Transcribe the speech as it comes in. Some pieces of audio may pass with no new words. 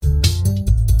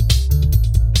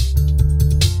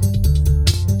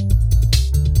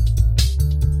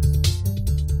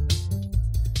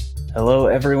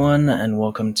everyone, and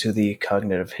welcome to the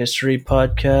Cognitive History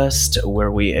Podcast,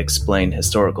 where we explain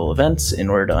historical events in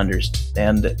order to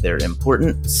understand their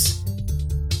importance.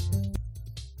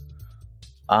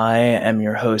 I am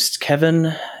your host,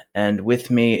 Kevin, and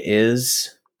with me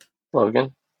is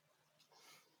Logan.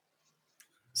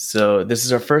 So this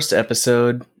is our first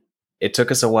episode. It took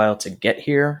us a while to get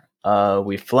here.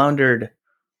 We floundered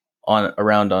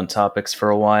around on topics for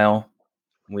a while.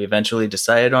 We eventually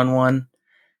decided on one,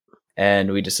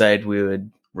 and we decided we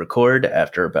would record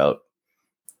after about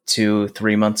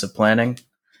 2-3 months of planning.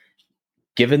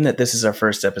 Given that this is our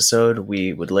first episode,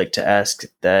 we would like to ask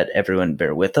that everyone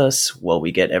bear with us while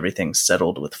we get everything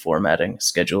settled with formatting,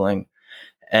 scheduling,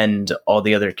 and all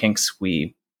the other kinks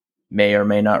we may or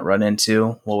may not run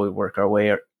into while we work our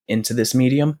way into this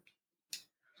medium.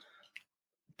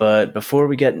 But before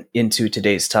we get into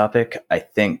today's topic, I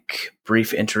think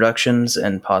brief introductions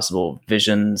and possible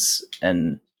visions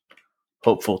and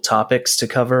hopeful topics to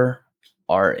cover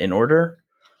are in order.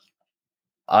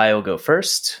 I'll go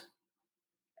first.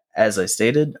 As I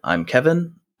stated, I'm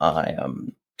Kevin. I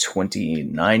am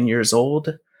 29 years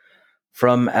old,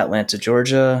 from Atlanta,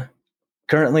 Georgia,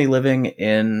 currently living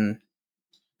in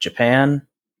Japan.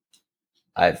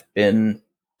 I've been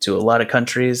to a lot of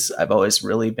countries. I've always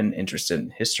really been interested in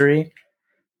history,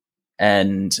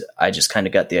 and I just kind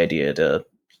of got the idea to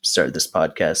start this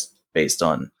podcast based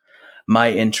on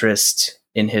my interest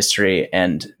in history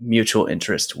and mutual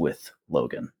interest with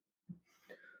Logan.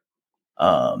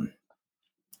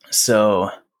 So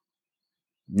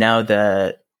now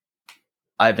that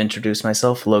I've introduced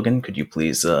myself, Logan, could you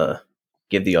please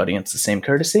give the audience the same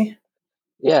courtesy?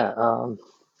 Yeah,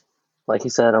 like you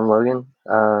said, I'm Logan,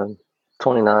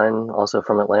 29, also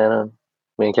from Atlanta.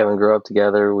 Me and Kevin grew up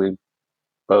together. We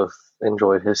both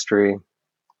enjoyed history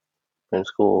in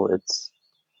school. It's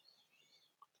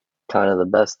kind of the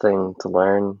best thing to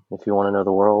learn if you want to know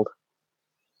the world.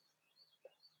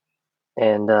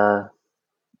 And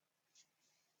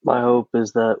my hope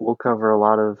is that we'll cover a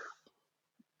lot of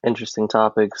interesting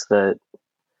topics that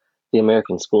the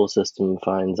American school system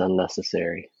finds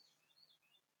unnecessary.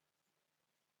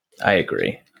 I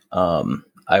agree.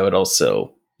 I would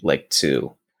also like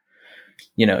to,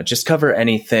 just cover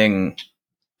anything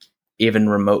even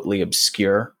remotely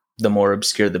obscure. The more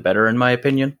obscure, the better, in my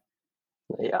opinion.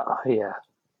 Yeah.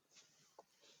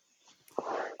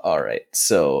 All right.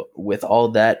 So with all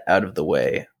that out of the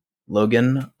way,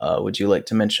 Logan, would you like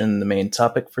to mention the main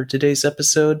topic for today's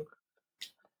episode?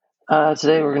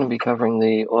 Today we're going to be covering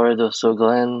the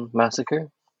Oradour-sur-Glane massacre.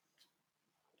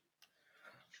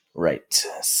 Right.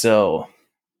 So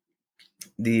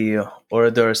the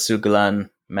Oradour-sur-Glane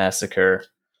massacre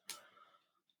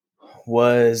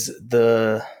was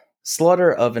the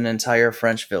slaughter of an entire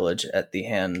French village at the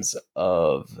hands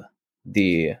of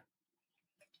the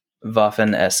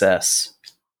Waffen-SS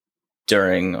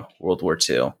during World War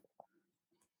II,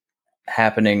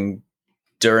 happening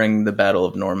during the Battle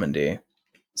of Normandy.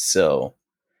 So,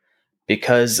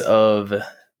 because of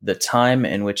the time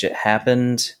in which it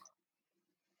happened,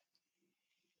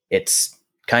 it's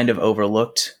kind of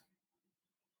overlooked,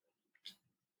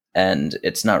 and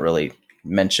it's not really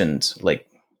mentioned. Like,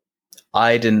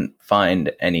 I didn't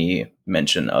find any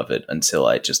mention of it until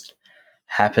I just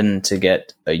happened to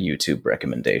get a YouTube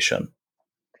recommendation.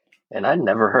 And I'd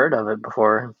never heard of it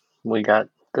before we got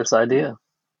this idea.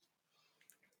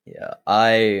 Yeah,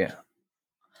 I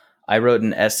wrote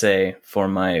an essay for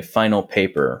my final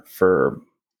paper for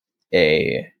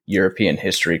a European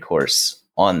history course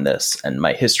on this, and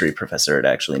my history professor had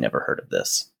actually never heard of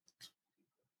this.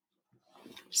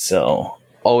 So,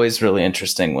 always really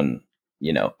interesting when,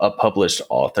 a published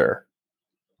author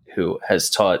who has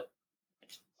taught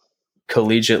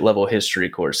collegiate level history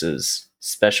courses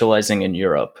specializing in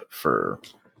Europe for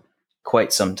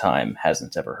quite some time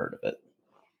hasn't ever heard of it.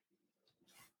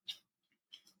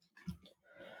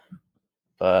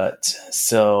 But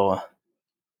so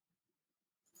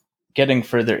getting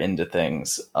further into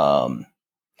things,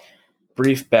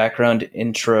 brief background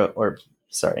information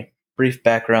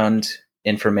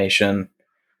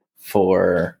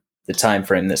for the time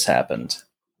frame this happened.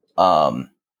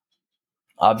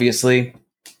 Obviously,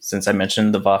 since I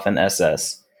mentioned the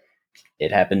Waffen-SS,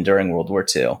 it happened during World War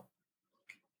II.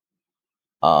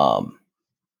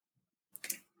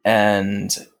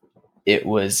 And it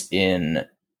was in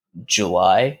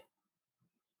July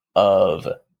of...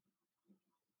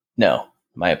 No,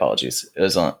 my apologies. It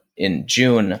was in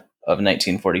June of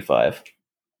 1945.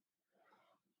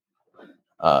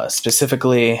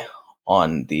 Specifically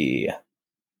on the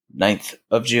 9th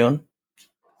of June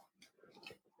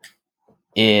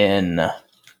in,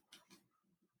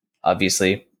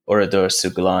 obviously,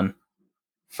 Oradour-sur-Glane,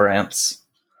 France.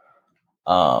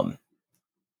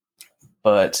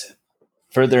 But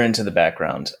further into the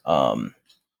background,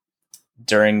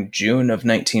 during June of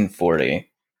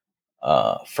 1940,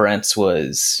 France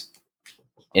was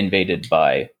invaded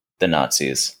by the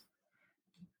Nazis,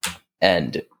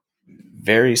 and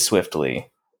very swiftly,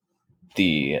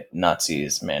 the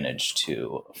Nazis managed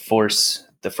to force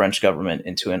the French government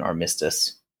into an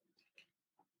armistice.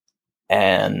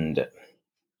 And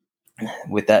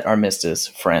with that armistice,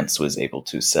 Germany was able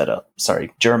to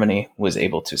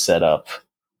set up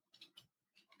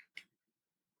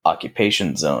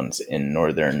occupation zones in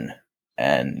northern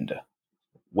and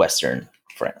western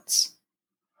France.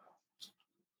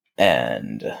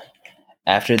 And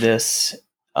after this,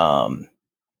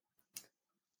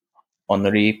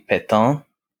 Henri Pétain,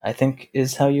 I think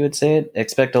is how you would say it.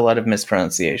 Expect a lot of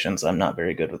mispronunciations. I'm not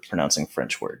very good with pronouncing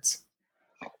French words.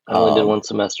 I only did one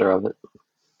semester of it.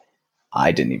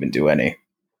 I didn't even do any.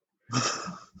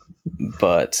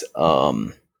 But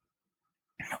Henri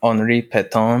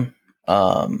Pétain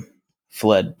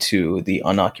fled to the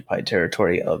unoccupied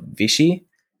territory of Vichy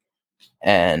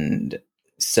and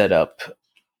set up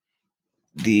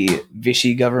the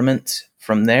Vichy government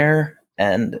from there.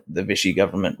 And the Vichy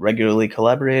government regularly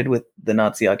collaborated with the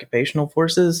Nazi occupational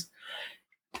forces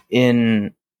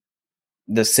in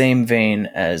the same vein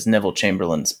as Neville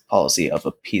Chamberlain's policy of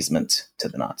appeasement to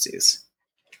the Nazis.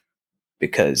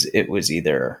 Because it was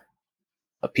either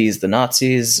appease the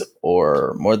Nazis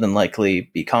or more than likely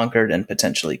be conquered and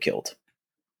potentially killed.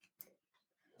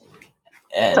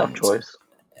 And tough choice.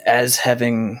 As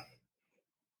having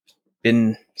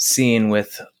been seen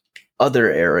with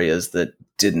other areas that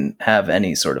didn't have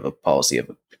any sort of a policy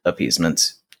of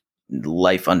appeasement,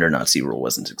 life under Nazi rule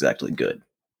wasn't exactly good.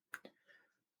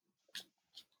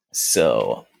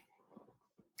 So,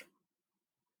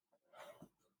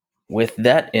 with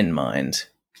that in mind,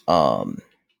 the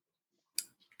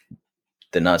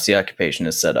Nazi occupation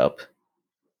is set up,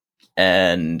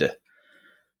 and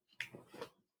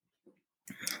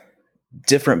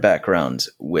different background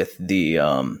with the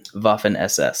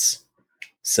Waffen-SS.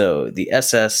 So the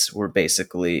SS were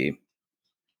basically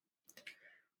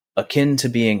akin to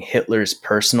being Hitler's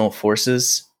personal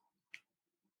forces.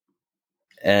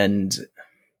 And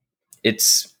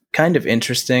it's kind of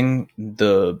interesting,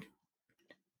 the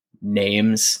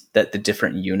names that the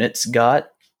different units got,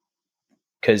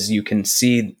 because you can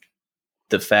see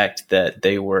the fact that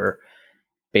they were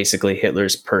basically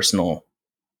Hitler's personal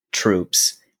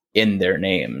troops in their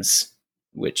names,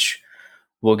 which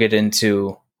we'll get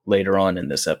into later on in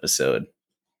this episode.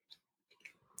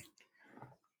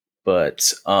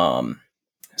 But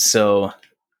so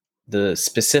the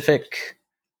specific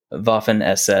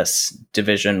Waffen-SS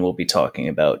division we'll be talking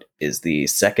about is the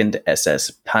 2nd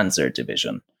SS Panzer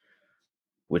Division,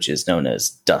 which is known as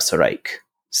Das Reich.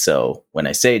 So when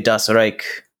I say Das Reich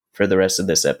for the rest of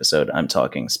this episode, I'm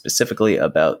talking specifically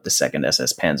about the 2nd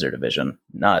SS Panzer Division,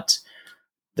 not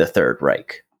the Third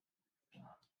Reich.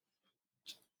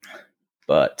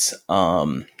 But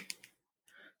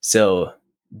so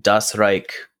Das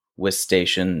Reich was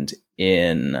stationed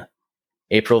in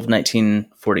April of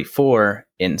 1944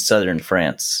 in southern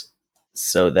France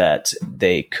so that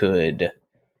they could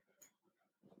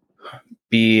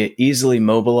be easily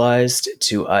mobilized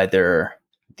to either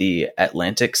the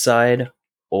Atlantic side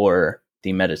or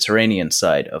the Mediterranean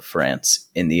side of France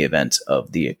in the event of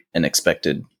an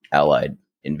expected Allied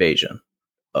invasion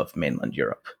of mainland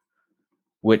Europe,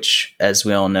 which, as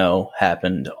we all know,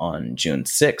 happened on June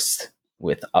 6th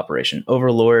with Operation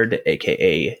Overlord,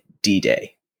 aka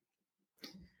D-Day,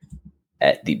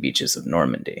 at the beaches of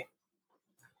Normandy.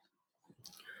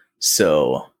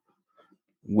 So,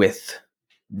 with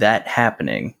that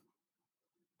happening,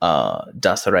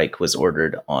 Das Reich was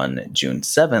ordered on June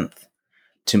 7th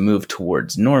to move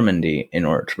towards Normandy in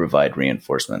order to provide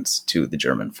reinforcements to the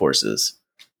German forces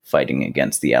fighting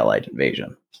against the Allied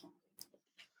invasion.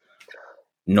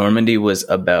 Normandy was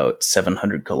about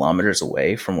 700 kilometers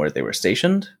away from where they were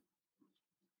stationed,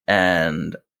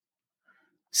 and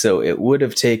so it would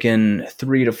have taken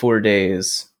 3 to 4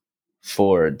 days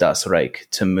for Das Reich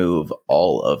to move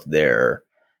all of their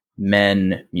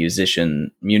men,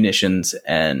 munitions,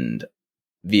 and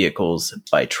vehicles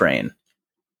by train.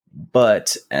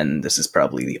 But, and this is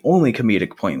probably the only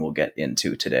comedic point we'll get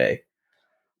into today,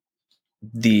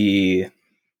 the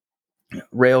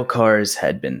rail cars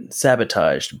had been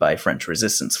sabotaged by French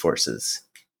resistance forces.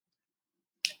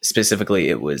 Specifically,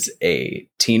 it was a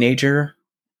teenager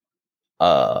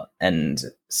and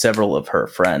several of her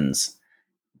friends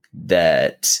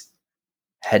that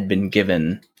had been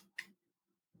given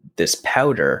this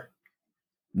powder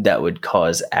that would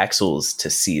cause axles to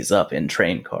seize up in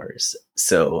train cars.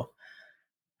 So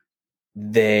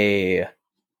they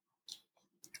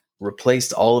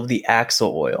replaced all of the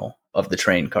axle oil of the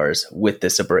train cars with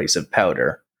this abrasive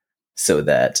powder so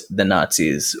that the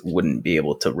Nazis wouldn't be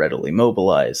able to readily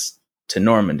mobilize to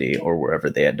Normandy or wherever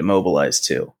they had to mobilize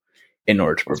to in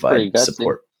order to provide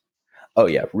support. Oh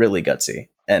yeah, really gutsy.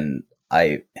 And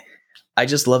I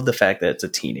just love the fact that it's a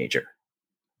teenager.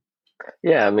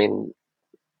 Yeah, I mean,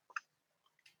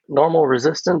 normal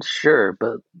resistance, sure,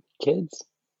 but kids?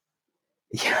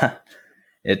 Yeah.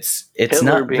 It's Hitler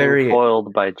not being very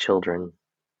foiled by children.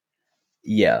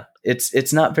 Yeah,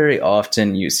 it's not very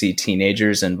often you see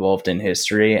teenagers involved in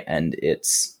history, and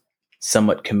it's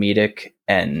somewhat comedic.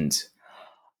 And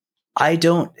I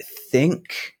don't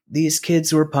think these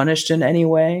kids were punished in any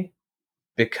way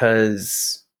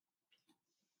because,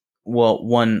 well,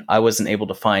 one, I wasn't able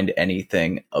to find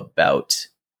anything about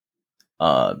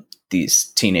these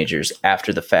teenagers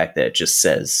after the fact that it just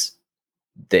says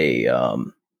they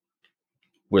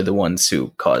were the ones who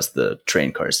caused the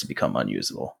train cars to become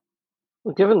unusable.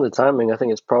 Well, given the timing, I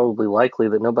think it's probably likely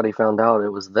that nobody found out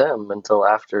it was them until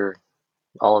after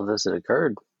all of this had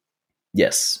occurred.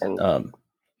 Yes. And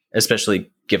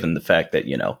Especially given the fact that,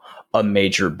 a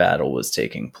major battle was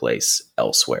taking place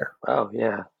elsewhere. oh,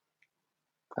 yeah.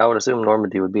 I would assume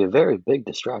Normandy would be a very big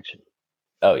distraction.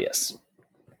 Oh, yes.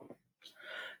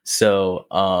 So,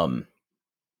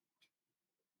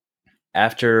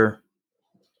 after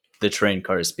the train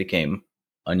cars became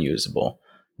unusable,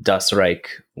 Das Reich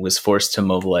was forced to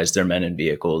mobilize their men and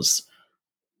vehicles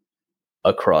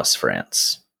across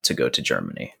France to go to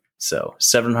Germany. So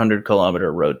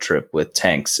 700-kilometer road trip with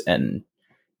tanks and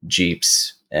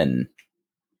jeeps, and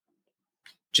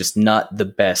just not the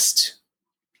best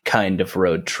kind of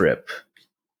road trip.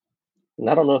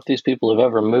 And I don't know if these people have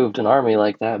ever moved an army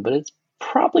like that, but it's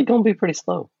probably going to be pretty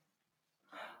slow.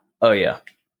 Oh, yeah.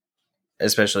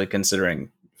 Especially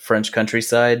considering French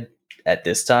countryside at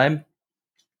this time,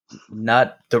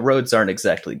 the roads aren't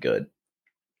exactly good.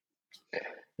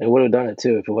 They would have done it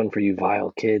too if it wasn't for you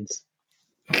vile kids.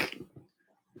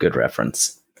 Good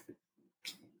reference.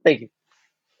 Thank you.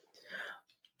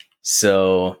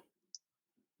 So,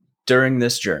 during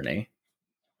this journey,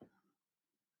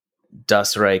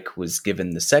 Das Reich was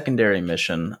given the secondary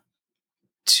mission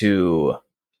to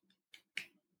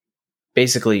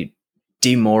basically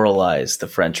demoralize the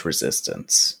French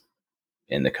resistance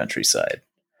in the countryside.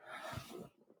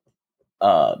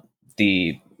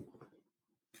 The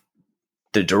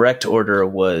direct order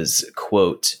was,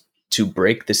 quote, to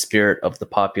break the spirit of the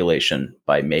population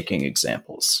by making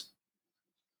examples.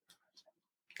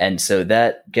 And so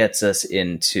that gets us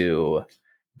into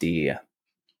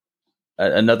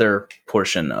another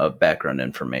portion of background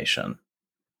information.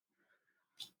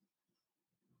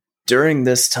 During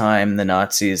this time, the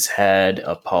Nazis had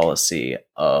a policy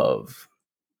of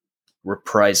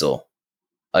reprisal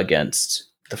against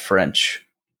the French,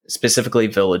 specifically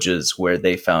villages where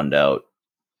they found out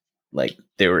like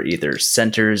they were either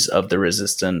centers of the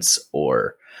resistance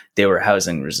or they were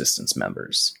housing resistance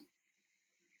members.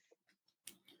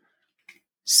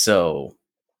 So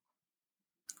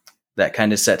that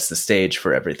kind of sets the stage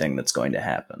for everything that's going to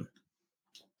happen.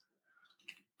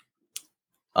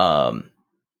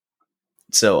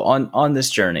 So on this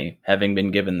journey, having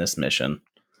been given this mission,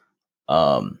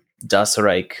 Das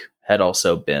Reich had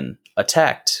also been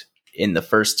attacked in the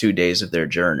first 2 days of their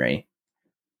journey.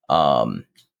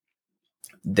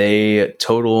 They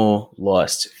total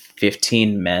lost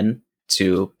 15 men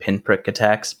to pinprick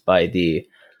attacks by the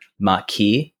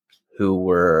Maquis, who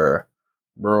were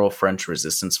rural French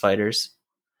resistance fighters.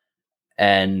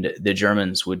 And the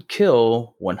Germans would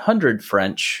kill 100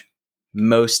 French,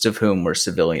 most of whom were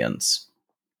civilians.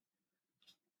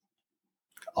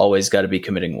 Always got to be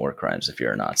committing war crimes if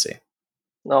you're a Nazi.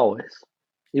 Always.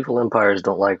 Evil empires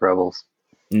don't like rebels.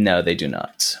 No, they do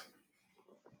not.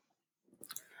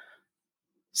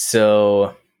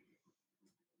 So,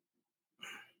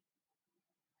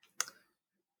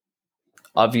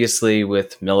 obviously,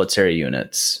 with military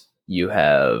units, you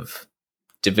have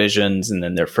divisions, and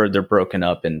then they're further broken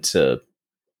up into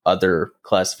other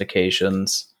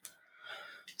classifications.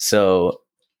 So,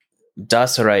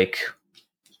 Das Reich,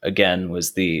 again,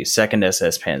 was the 2nd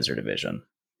SS Panzer Division.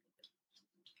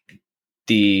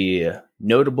 The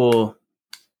notable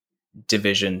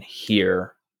division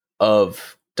here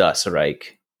of Das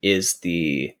Reich is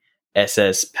the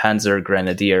SS Panzer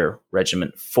Grenadier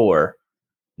Regiment 4,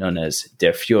 known as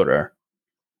Der Führer.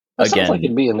 That sounds like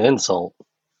it'd be an insult.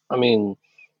 I mean,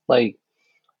 like,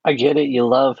 I get it, you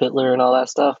love Hitler and all that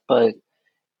stuff, but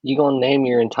you gonna name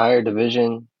your entire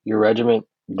division, your regiment,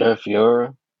 Der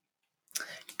Fuhrer?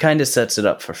 Kind of sets it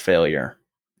up for failure,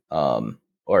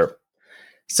 or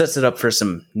sets it up for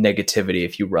some negativity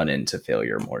if you run into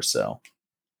failure more so.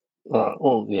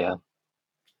 Well, yeah.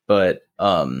 But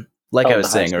like I Held to was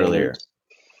high saying earlier, standards.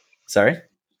 sorry?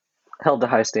 Held to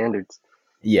high standards.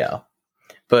 Yeah.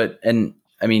 But, and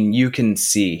I mean, you can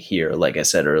see here, like I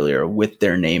said earlier, with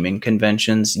their naming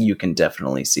conventions, you can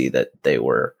definitely see that they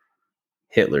were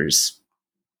Hitler's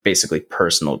basically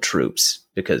personal troops,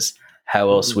 because how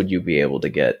else would you be able to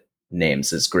get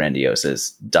names as grandiose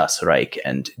as Das Reich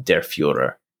and Der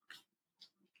Führer?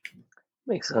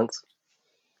 Makes sense.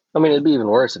 I mean, it'd be even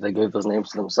worse if they gave those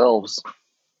names to themselves.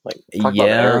 Like, talk about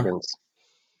Yeah. arrogance.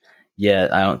 Yeah,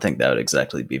 I don't think that would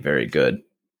exactly be very good.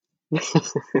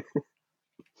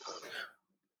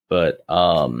 But,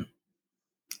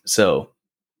 so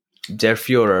Der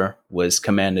Führer was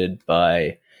commanded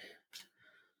by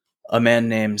a man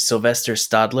named Sylvester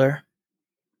Stadler,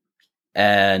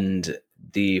 and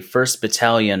the 1st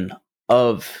Battalion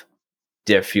of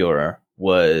Der Führer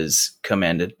was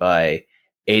commanded by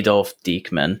Adolf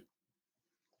Diekmann.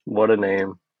 What a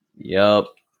name.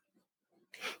 Yup.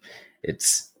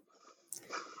 It's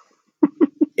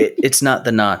not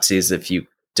the Nazis if you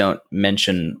don't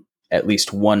mention at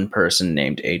least one person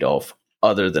named Adolf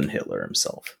other than Hitler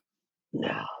himself.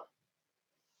 Yeah.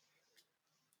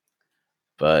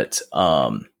 But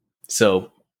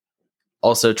so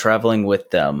also traveling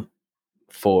with them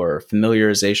for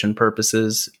familiarization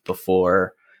purposes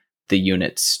before the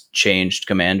units changed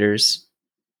commanders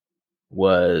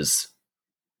was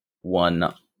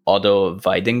one Otto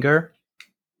Weidinger,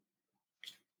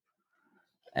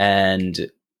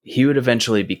 and he would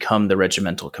eventually become the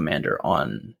regimental commander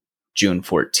on June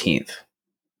 14th.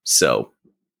 So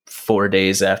 4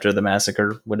 days after the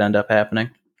massacre would end up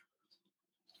happening.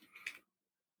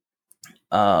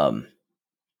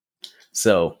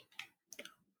 So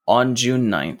on June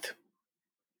 9th,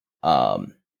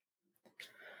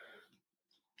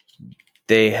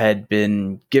 they had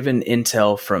been given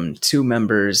intel from 2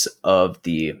 members of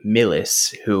the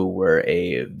Milice, who were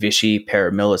a Vichy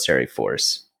paramilitary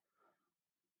force.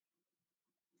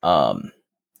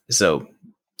 So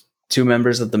 2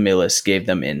 members of the Milice gave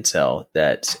them intel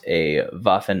that a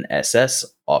Waffen-SS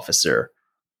officer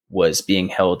was being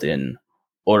held in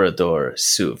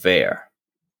Oradour-sur-Glane.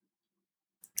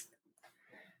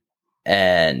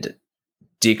 And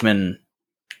Diekmann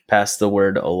passed the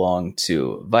word along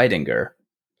to Weidinger,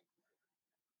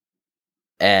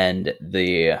 and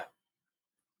the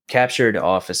captured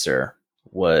officer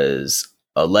was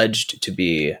alleged to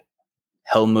be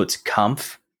Helmut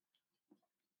Kampf.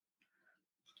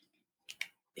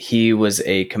 He was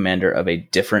a commander of a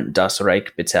different Das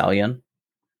Reich battalion,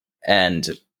 and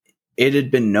it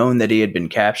had been known that he had been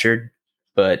captured,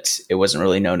 but it wasn't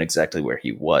really known exactly where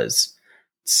he was.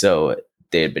 So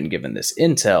they had been given this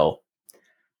intel,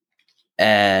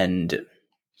 and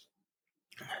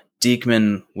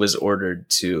Diekmann was ordered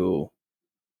to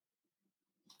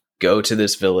go to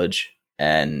this village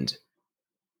and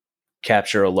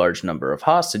capture a large number of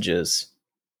hostages.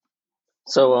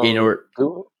 So,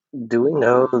 do we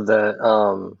know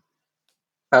that,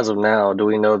 as of now, do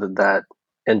we know that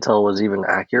intel was even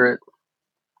accurate?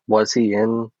 Was he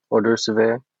in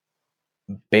Oradour-sur-Glane?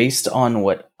 Based on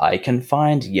what I can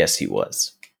find, yes, he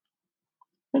was.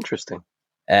 Interesting.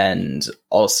 And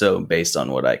also based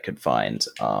on what I could find,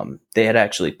 they had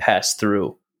actually passed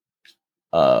through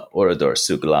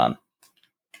Oradour-sur-Glane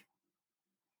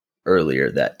earlier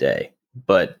that day,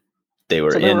 but they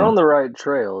were on the right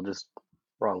trail, just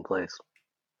wrong place.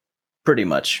 Pretty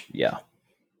much, yeah.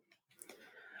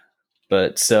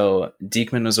 But so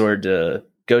Diekmann was ordered to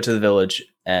go to the village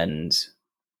and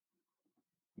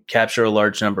capture a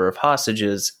large number of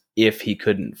hostages if he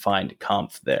couldn't find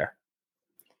Kampf there.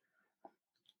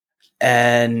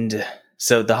 And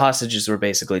so the hostages were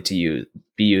basically to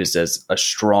be used as a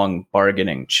strong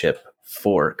bargaining chip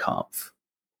for Kampf,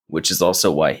 which is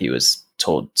also why he was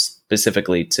told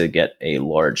specifically to get a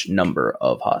large number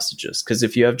of hostages. Because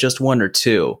if you have just 1 or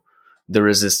 2, the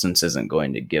resistance isn't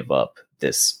going to give up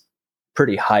this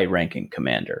pretty high-ranking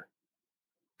commander.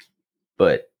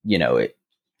 But,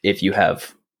 if you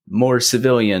have more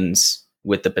civilians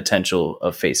with the potential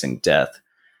of facing death,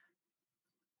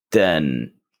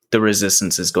 then the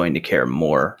resistance is going to care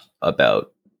more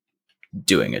about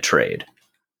doing a trade.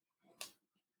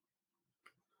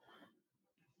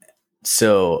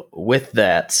 So with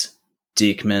that,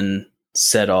 Diekmann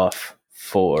set off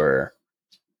for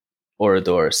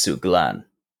Oradour-sur-Glane.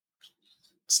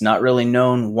 It's not really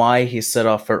known why he set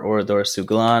off for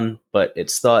Oradour-sur-Glane, but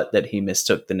it's thought that he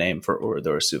mistook the name for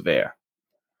Oradour-sur-Glane,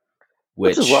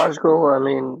 Which is which, logical. I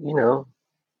mean,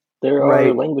 there are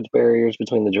right, language barriers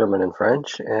between the German and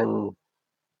French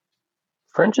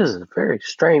is a very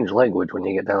strange language when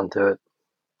you get down to it.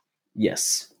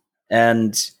 yes.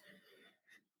 And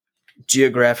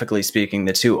geographically speaking,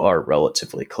 the two are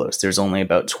relatively close. There's only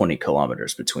about 20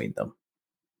 kilometers between them.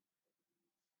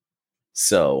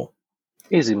 So,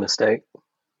 Easy mistake,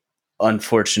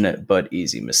 unfortunate but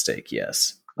easy mistake,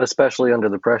 yes. especially under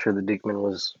the pressure that Diekman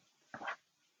was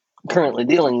currently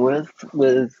dealing with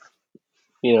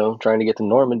trying to get to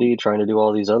Normandy, trying to do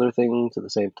all these other things at the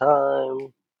same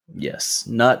time. Yes.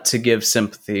 Not to give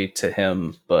sympathy to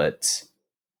him, but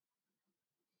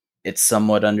it's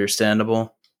somewhat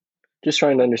understandable. Just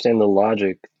trying to understand the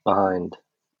logic behind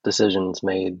decisions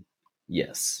made.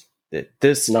 Yes. Not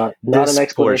This an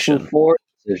explanation portion. for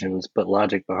decisions, but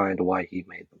logic behind why he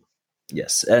made them.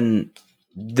 Yes. And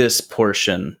this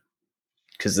portion,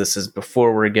 because this is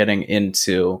before we're getting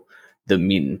into the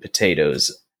meat and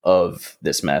potatoes of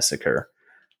this massacre,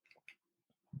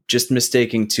 just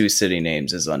mistaking two city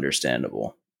names is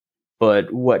understandable.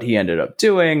 But what he ended up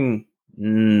doing,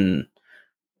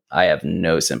 I have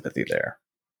no sympathy there.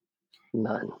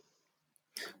 None.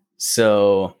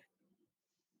 So,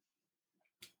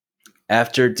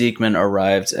 after Diekman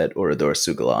arrived at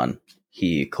Oradour-sur-Glane,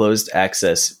 he closed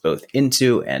access both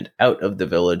into and out of the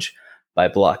village by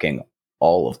blocking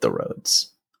all of the roads.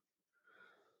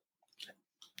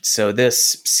 So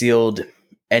this sealed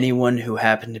anyone who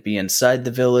happened to be inside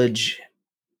the village,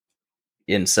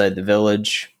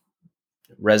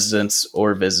 residents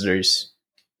or visitors.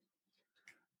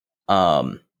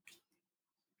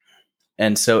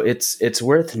 And so it's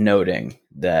worth noting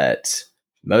that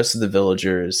most of the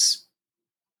villagers,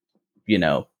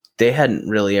 they hadn't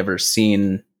really ever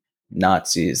seen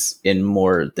Nazis in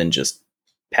more than just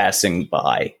passing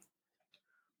by,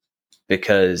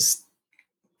 because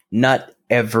not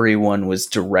everyone was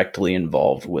directly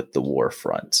involved with the war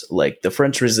front. Like, the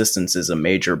French resistance is a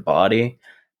major body,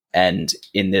 and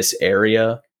in this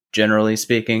area, generally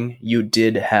speaking, you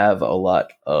did have a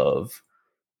lot of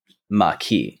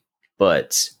Maquis,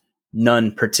 but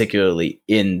none particularly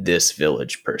in this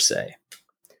village per se.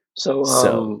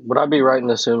 So, Would I be right in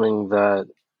assuming that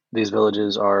these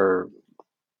villages they're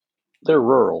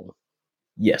rural?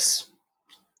 yes,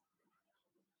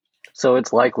 So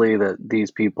it's likely that these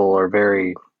people are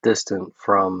very distant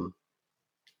from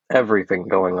everything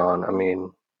going on. I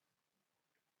mean,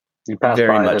 you pass very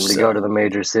by much them to go so. to the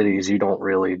major cities, you don't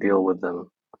really deal with them.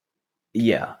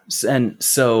 Yeah. And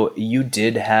so you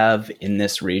did have in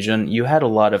this region, you had a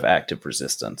lot of active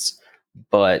resistance,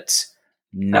 but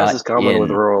As is not common with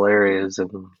in, rural areas in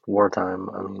wartime.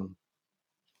 I mean,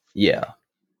 yeah.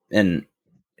 And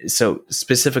so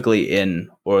specifically in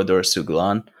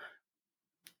Oradour-sur-Glane,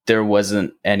 there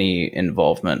wasn't any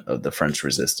involvement of the French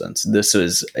resistance. This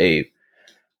was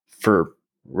for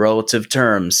relative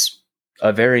terms,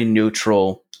 a very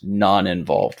neutral,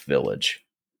 non-involved village.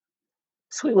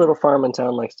 sweet little farming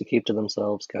town likes to keep to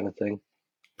themselves kind of thing.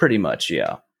 Pretty much,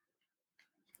 yeah.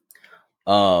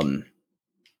 Um,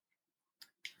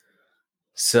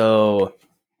 so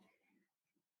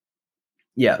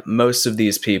yeah, most of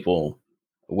these people,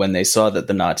 when they saw that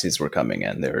the Nazis were coming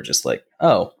in, they were just like,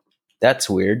 oh, that's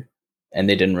weird. And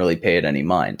they didn't really pay it any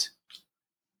mind.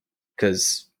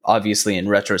 Because obviously, in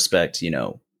retrospect,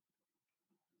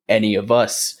 any of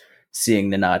us seeing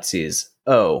the Nazis,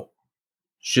 oh,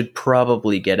 should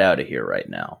probably get out of here right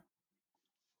now.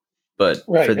 But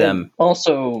for Right. And them,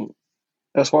 also,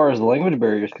 as far as the language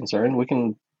barrier is concerned, we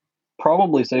can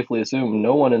probably safely assume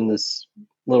no one in this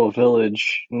little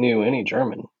village knew any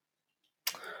German.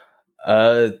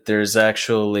 there's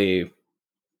actually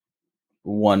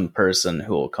one person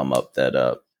who will come up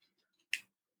that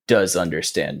does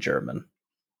understand German.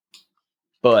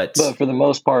 But But for the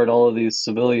most part, all of these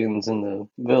civilians in the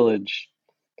village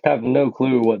have no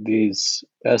clue what these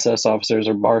SS officers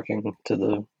are barking to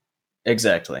the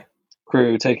exactly.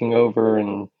 crew taking over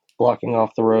and blocking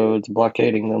off the roads,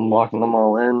 blockading them, locking them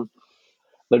all in.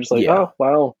 They're just like, Yeah, oh,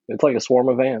 well, it's like a swarm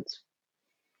of ants.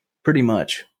 pretty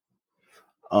much.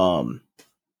 Um,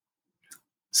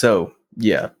 so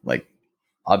yeah, like,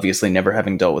 obviously never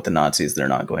having dealt with the Nazis, they're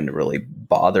not going to really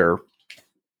bother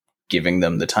giving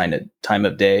them the time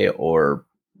of day or,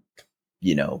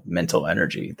 mental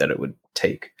energy that it would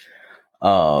take.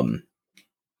 Um,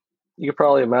 You could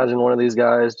probably imagine one of these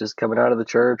guys just coming out of the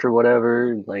church or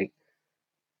whatever, like,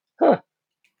 huh,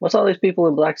 what's all these people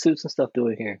in black suits and stuff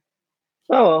doing here?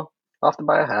 Oh, well, off to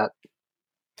buy a hat.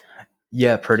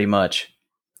 yeah, pretty much.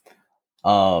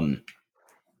 Um,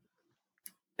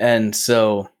 and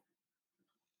so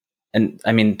And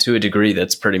I mean, to a degree,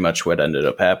 that's pretty much what ended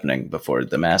up happening before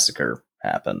the massacre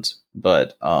happened.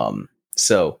 But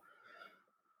so,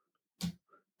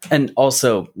 and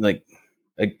also, like,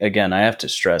 again, I have to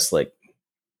stress, like,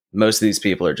 most of these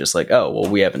people are just like, oh,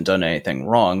 well, we haven't done anything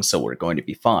wrong, so we're going to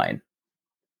be fine.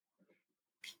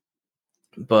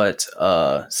 But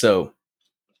so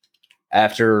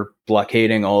after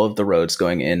blockading all of the roads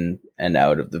going in and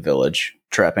out of the village,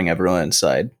 trapping everyone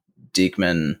inside,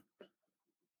 Diekman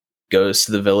goes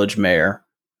to the village mayor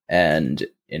and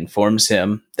informs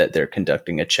him that they're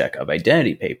conducting a check of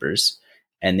identity papers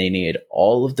and they need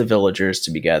all of the villagers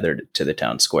to be gathered to the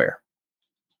town square.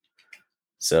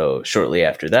 So shortly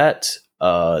after that,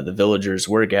 the villagers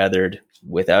were gathered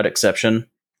without exception.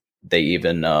 They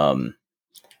even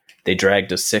they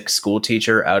dragged a sick school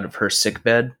teacher out of her sick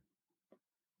bed,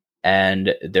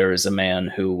 and there was a man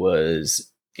who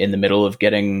was in the middle of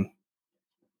getting.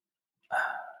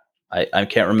 I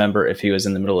can't remember if he was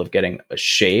in the middle of getting a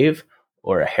shave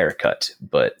or a haircut,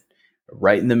 but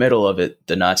right in the middle of it,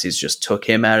 the Nazis just took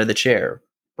him out of the chair,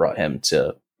 brought him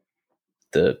to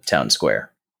the town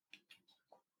square.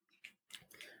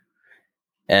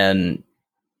 And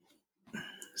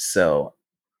so,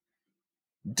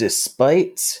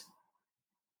 despite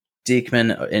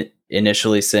Diekman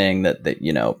initially saying that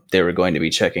they were going to be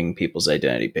checking people's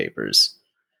identity papers,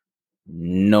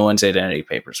 no one's identity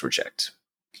papers were checked.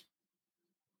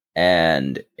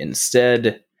 And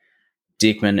instead,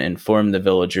 Diekman informed the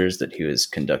villagers that he was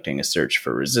conducting a search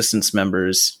for resistance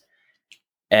members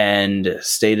and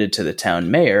stated to the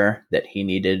town mayor that he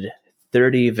needed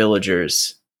 30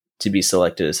 villagers to be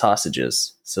selected as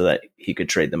hostages so that he could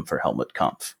trade them for Helmut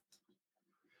Kampf.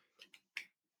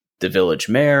 The village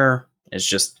mayor is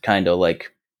just kind of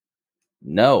like,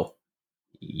 no,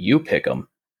 you pick them.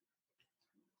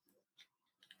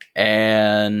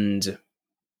 And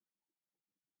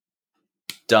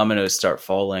dominoes start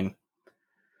falling.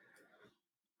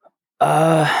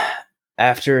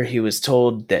 After he was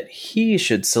told that he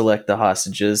should select the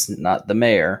hostages, not the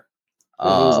mayor.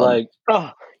 He's like,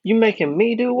 oh, you making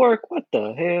me do work? What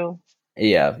the hell?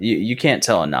 Yeah, you can't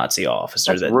tell a Nazi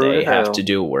officer That's that rude they as have hell. to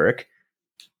do work.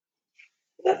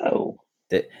 No.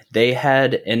 They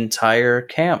had entire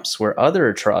camps where other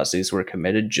atrocities were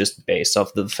committed just based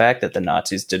off the fact that the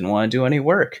Nazis didn't want to do any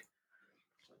work.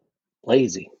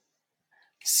 Lazy.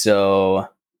 So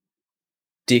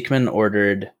Diekman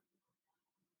ordered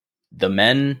the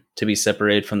men to be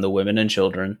separated from the women and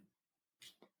children.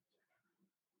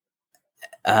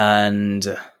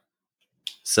 And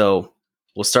so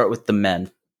we'll start with the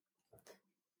men.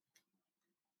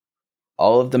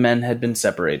 All of the men had been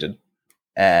separated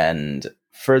and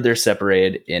further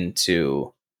separated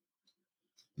into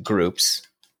groups,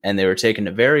 and they were taken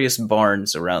to various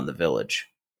barns around the village.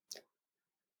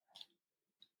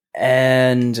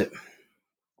 And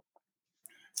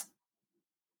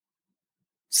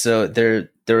so there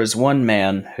was one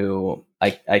man who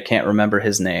I can't remember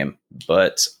his name,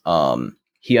 but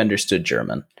he understood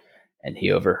German, and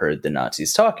he overheard the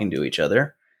Nazis talking to each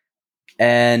other.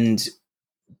 And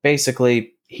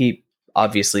basically, he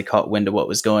obviously caught wind of what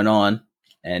was going on,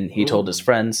 and he told his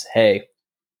friends, hey,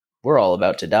 we're all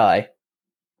about to die.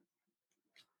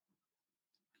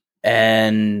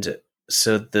 And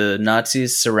so the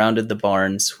Nazis surrounded the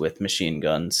barns with machine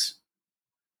guns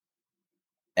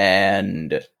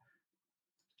and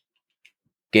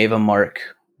gave a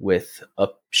mark with a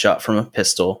shot from a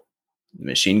pistol. The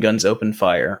machine guns opened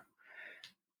fire,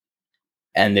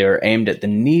 and they were aimed at the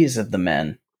knees of the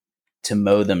men to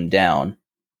mow them down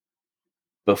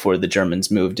before the Germans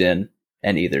moved in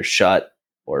and either shot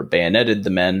or bayoneted the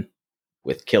men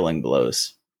with killing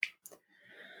blows.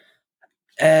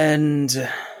 And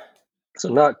so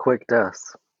not quick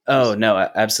deaths. Oh, no,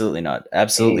 absolutely not.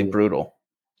 Absolutely brutal.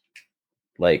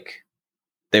 Like,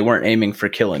 they weren't aiming for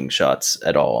killing shots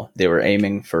at all. They were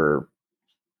aiming for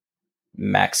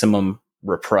maximum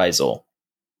reprisal.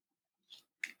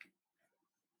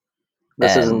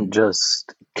 This isn't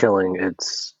just killing,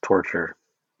 it's torture.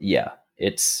 Yeah,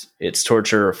 it's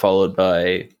torture followed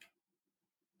by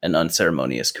an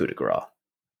unceremonious coup de grace.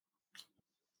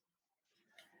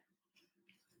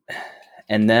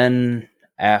 And then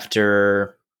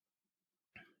after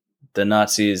the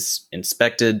Nazis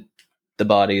inspected the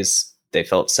bodies, they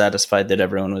felt satisfied that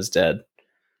everyone was dead.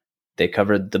 They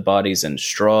covered the bodies in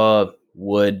straw,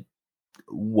 wood,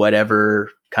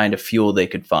 whatever kind of fuel they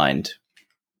could find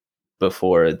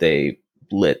before they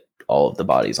lit all of the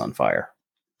bodies on fire.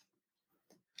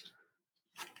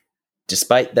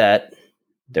 Despite that,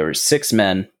 there were 6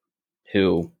 men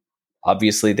who,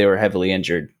 obviously they were heavily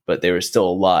injured, but they were still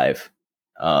alive.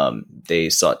 They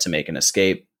sought to make an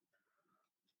escape.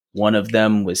 One of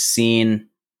them was seen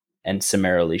and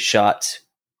summarily shot.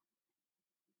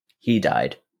 He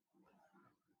died.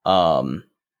 But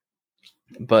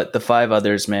the 5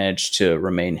 others managed to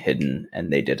remain hidden,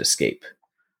 and they did escape.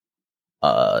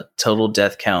 Total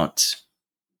death count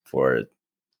for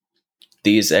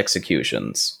these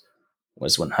executions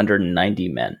was 190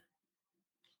 men.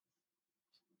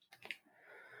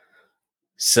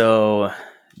 So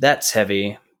that's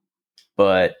heavy,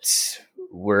 but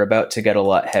we're about to get a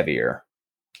lot heavier.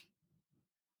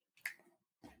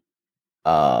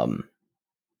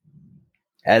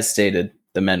 As stated,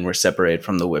 the men were separated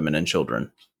from the women and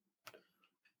children.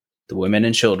 The women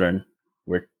and children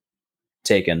were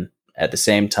taken at the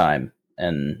same time.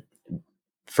 And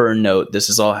for a note, this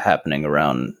is all happening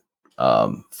around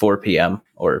 4 p.m.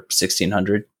 or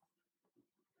 1600.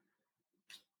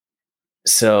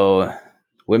 So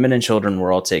women and children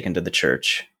were all taken to the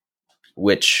church,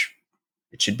 which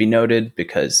it should be noted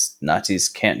because Nazis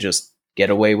can't just get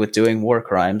away with doing war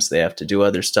crimes. They have to do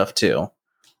other stuff too.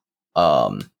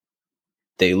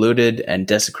 They looted and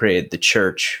desecrated the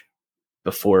church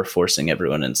before forcing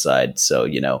everyone inside. So,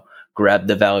 grab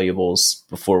the valuables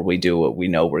before we do what we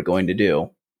know we're going to do.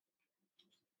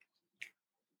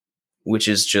 Which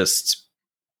is just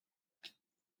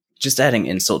adding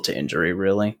insult to injury,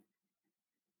 really.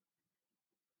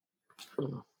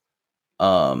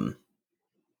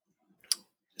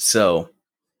 So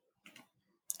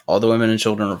all the women and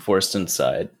children were forced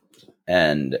inside.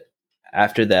 And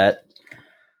after that,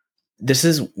 this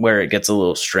is where it gets a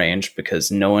little strange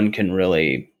because no one can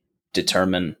really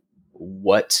determine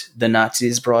what the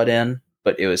Nazis brought in,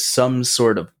 but it was some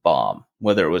sort of bomb.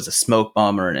 Whether it was a smoke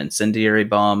bomb or an incendiary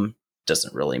bomb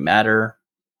doesn't really matter,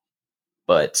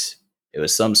 but it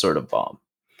was some sort of bomb.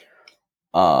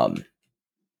 The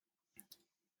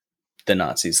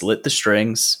Nazis lit the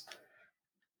strings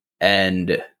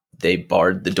and they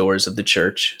barred the doors of the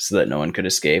church so that no one could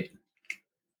escape.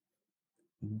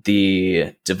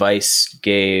 The device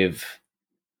gave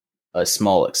a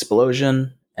small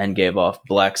explosion and gave off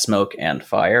black smoke and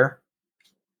fire.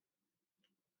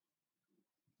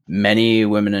 Many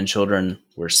women and children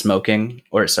were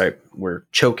were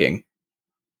choking.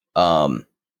 And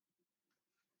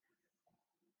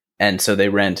so they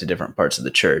ran to different parts of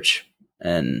the church.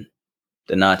 And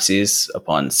the Nazis,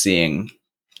 upon seeing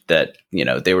that,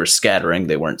 they were scattering,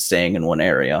 they weren't staying in one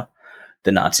area,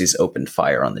 the Nazis opened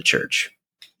fire on the church.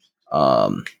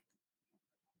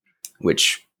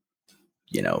 Which,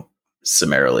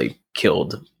 summarily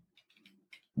killed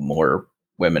more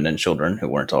women and children who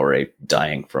weren't already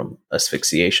dying from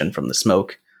asphyxiation from the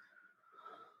smoke.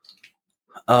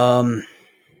 There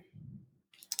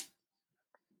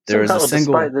was a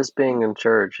single. Despite this being in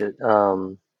church, it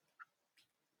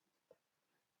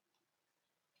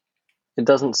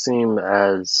doesn't seem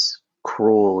as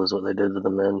cruel as what they did to the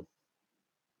men.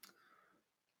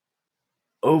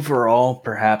 Overall,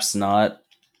 perhaps not.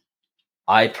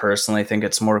 I personally think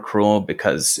it's more cruel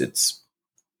because it's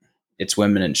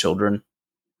women and children.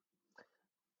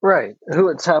 Right. Who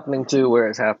it's happening to, where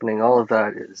it's happening, all of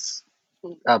that is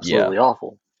absolutely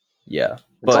awful. Yeah.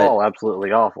 It's all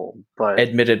absolutely awful. But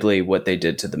admittedly, what they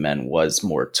did to the men was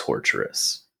more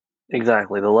torturous.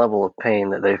 Exactly. The level of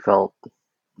pain that they felt,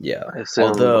 yeah, I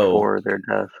assume, before their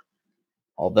death.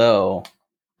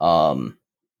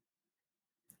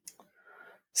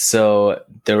 So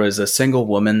there was a single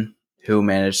woman who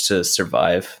managed to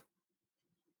survive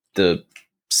the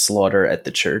slaughter at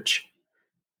the church.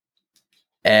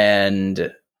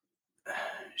 And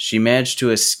she managed to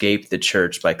escape the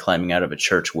church by climbing out of a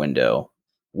church window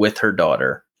with her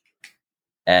daughter.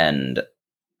 And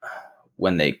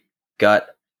when they got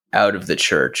out of the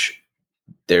church,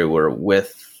 they were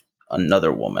with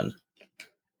another woman.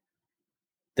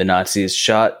 The Nazis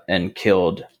shot and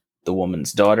killed the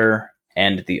woman's daughter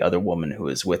and the other woman who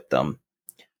was with them.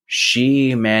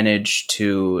 She managed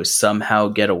to somehow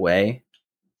get away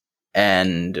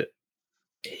and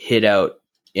hid out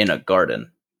in a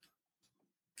garden.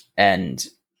 And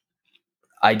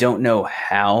I don't know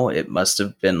how. It must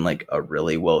have been like a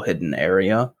really well hidden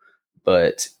area,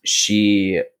 but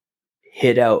she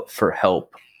hid out for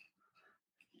help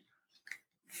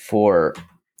for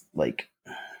like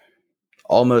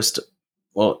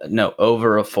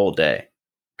over a full day.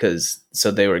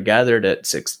 So they were gathered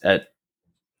at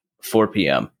 4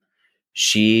 p.m.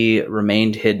 She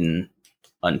remained hidden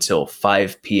until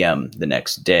 5 p.m. the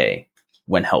next day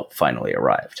when help finally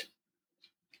arrived.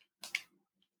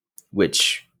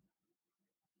 Which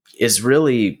is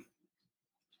really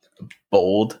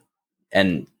bold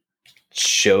and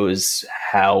shows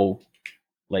how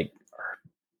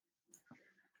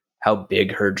how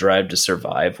big her drive to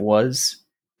survive was,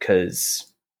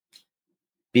 because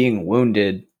being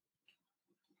wounded,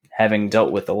 having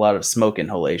dealt with a lot of smoke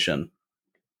inhalation,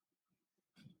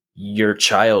 your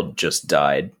child just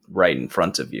died right in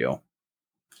front of you.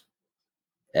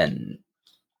 And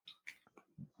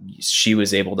she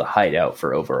was able to hide out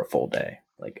for over a full day.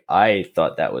 Like, I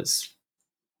thought that was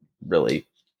really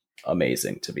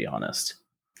amazing, to be honest.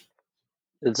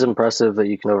 It's impressive that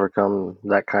you can overcome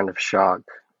that kind of shock.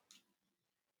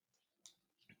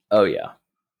 Oh, yeah.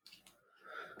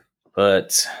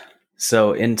 But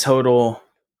so in total,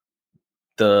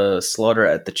 the slaughter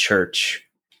at the church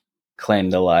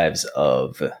claimed the lives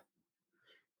of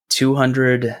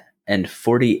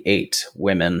 248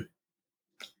 women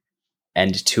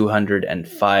and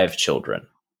 205 children.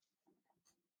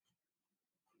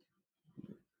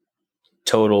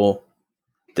 Total,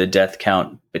 the death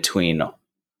count between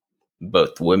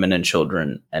both women and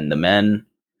children and the men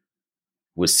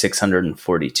was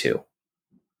 642.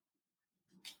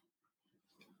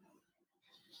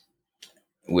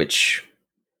 Which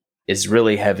is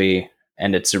really heavy,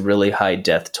 and it's a really high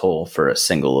death toll for a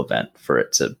single event for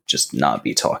it to just not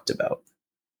be talked about.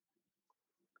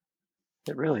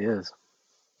 It really is.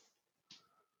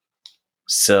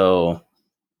 So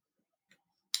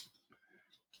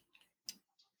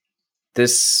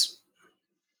it's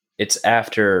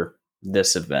after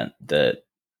this event that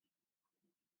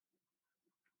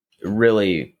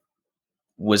really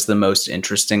was the most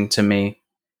interesting to me,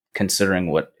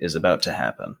 considering what is about to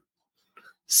happen.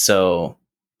 So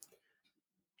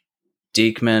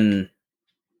Diekman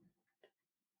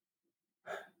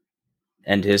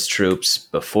and his troops,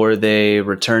 before they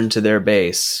returned to their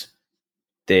base,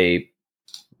 they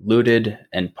looted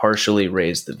and partially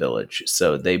razed the village.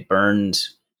 So they burned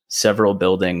several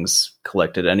buildings,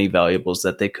 collected any valuables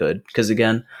that they could, because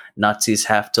again, Nazis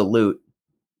have to loot.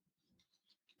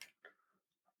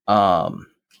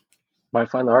 Might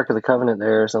find the Ark of the Covenant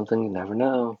there or something, you never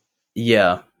know.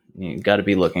 Yeah, you got to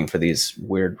be looking for these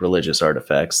weird religious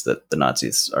artifacts that the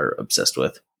Nazis are obsessed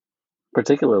with.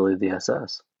 Particularly the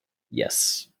SS.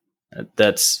 Yes,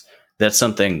 that's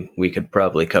something we could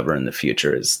probably cover in the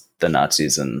future, is the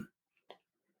Nazis and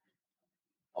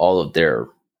all of their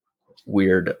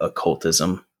weird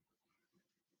occultism.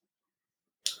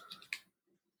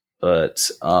 But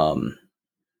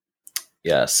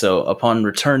yeah, so upon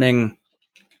returning,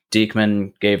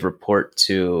 Diekman gave report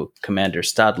to Commander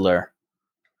Stadler.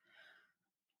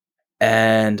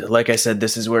 And like I said,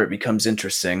 this is where it becomes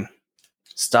interesting.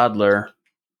 Stadler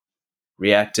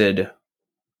reacted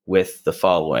with the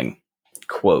following,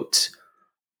 quote,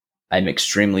 "I'm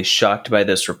extremely shocked by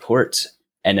this report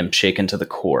and am shaken to the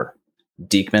core.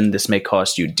 Diekman, this may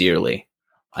cost you dearly.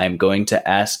 I am going to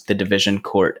ask the division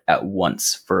court at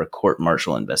once for a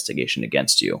court-martial investigation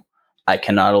against you. I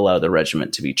cannot allow the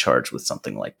regiment to be charged with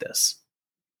something like this."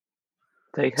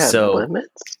 They had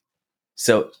limits?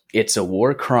 So it's a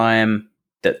war crime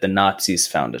that the Nazis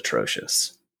found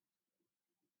atrocious.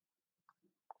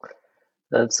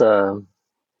 That's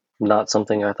not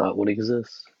something I thought would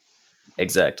exist.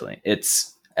 Exactly.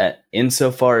 It's,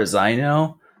 insofar as I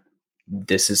know,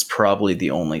 this is probably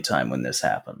the only time when this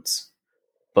happens.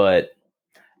 But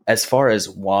as far as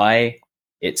why,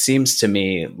 it seems to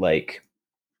me like,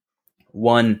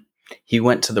 one, he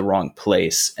went to the wrong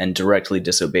place and directly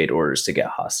disobeyed orders to get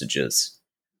hostages.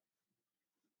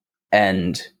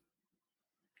 And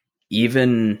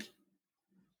even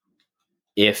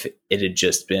if it had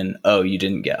just been, oh, you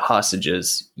didn't get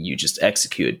hostages, you just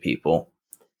executed people,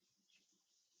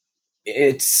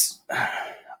 it's,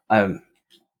 I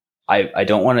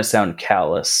don't want to sound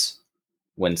callous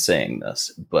when saying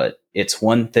this, but it's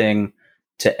one thing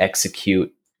to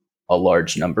execute a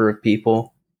large number of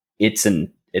people. It's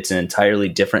an entirely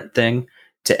different thing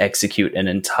to execute an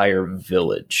entire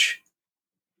village.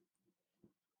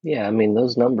 Yeah, I mean,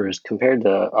 those numbers compared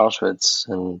to Auschwitz,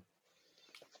 and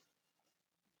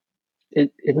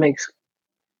it makes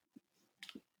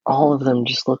all of them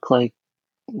just look like,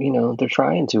 they're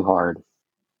trying too hard.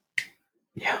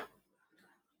 Yeah.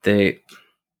 They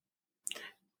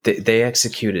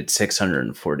executed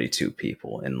 642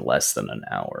 people in less than an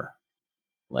hour.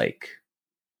 Like,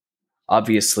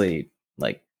 obviously,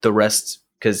 like the rest,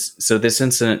 because so this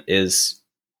incident is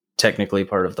technically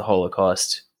part of the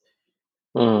Holocaust.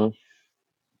 Mm.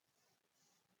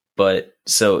 But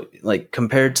so, like,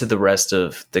 compared to the rest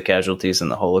of the casualties in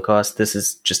the Holocaust, this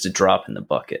is just a drop in the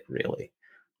bucket, really.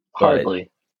 Hardly.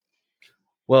 But,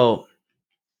 well,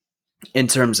 in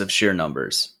terms of sheer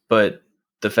numbers, but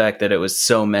the fact that it was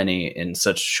so many in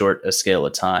such short a scale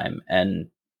of time, and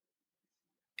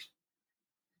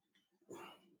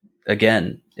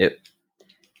again,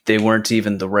 They weren't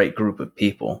even the right group of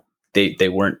people. They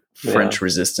weren't French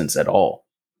resistance at all.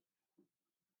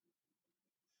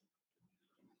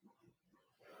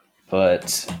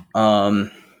 But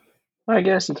I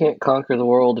guess you can't conquer the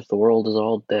world if the world is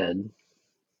all dead.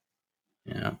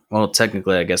 Yeah. Well,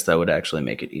 technically, I guess that would actually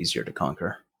make it easier to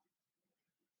conquer.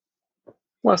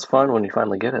 Less fun when you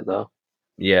finally get it, though.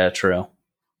 Yeah, true.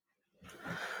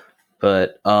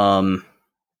 But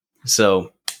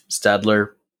so Stadler,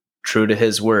 true to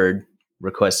his word,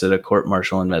 requested a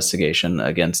court-martial investigation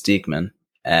against Diekman,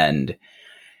 and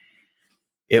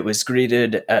it was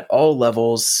greeted at all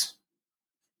levels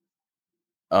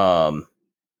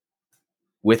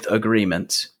with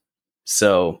agreement.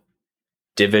 So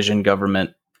division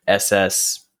government,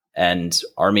 SS, and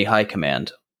Army High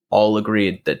Command all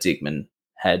agreed that Diekman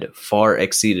had far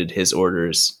exceeded his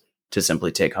orders to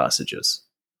simply take hostages.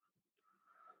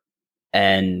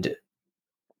 And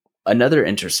another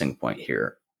interesting point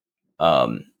here.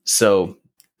 So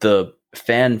the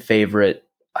fan favorite,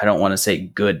 I don't want to say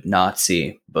good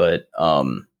Nazi, but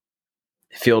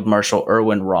Field Marshal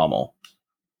Erwin Rommel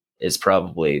is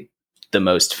probably the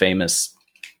most famous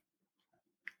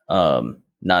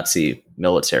Nazi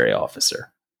military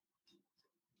officer.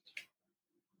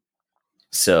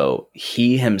 So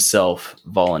he himself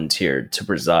volunteered to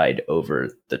preside over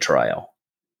the trial.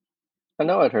 I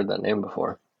know I'd heard that name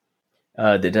before.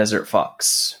 The Desert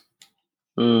Fox.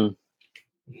 He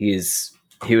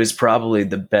was probably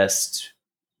the best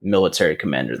military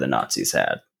commander the Nazis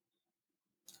had.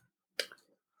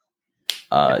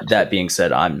 That being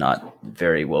said, I'm not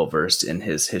very well versed in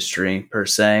his history per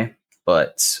se,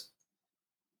 but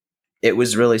it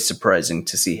was really surprising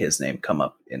to see his name come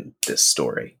up in this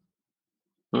story.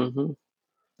 Mm-hmm.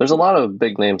 There's a lot of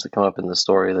big names that come up in the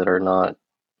story that are not,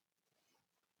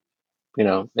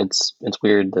 it's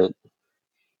weird that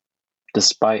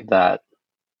despite that,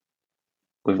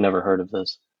 we've never heard of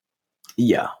this.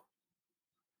 Yeah.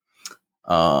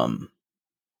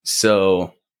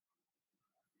 So,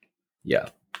 yeah.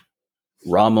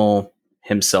 Rommel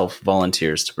himself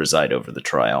volunteers to preside over the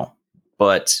trial.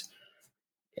 But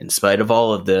in spite of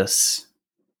all of this,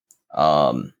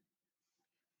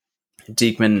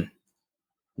 Diekman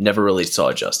never really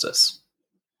saw justice.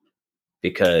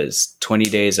 Because 20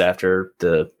 days after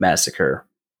the massacre,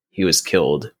 he was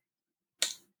killed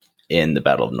in the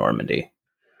Battle of Normandy.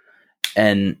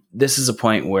 And this is a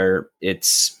point where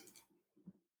it's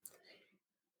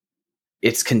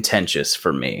contentious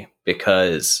for me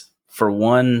because, for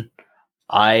one,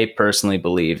 I personally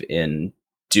believe in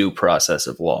due process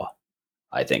of law.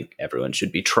 I think everyone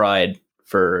should be tried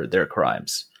for their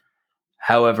crimes.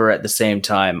 However, at the same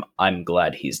time, I'm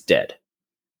glad he's dead.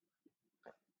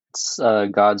 It's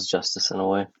God's justice in a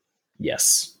way.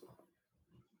 Yes.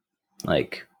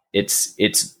 Like, it's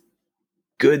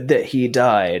good that he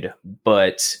died,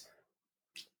 but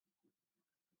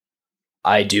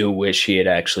I do wish he had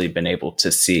actually been able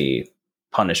to see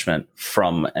punishment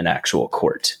from an actual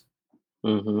court.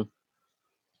 Mm-hmm.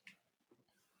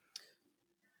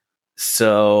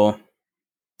 So,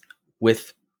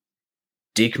 with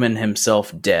Diekman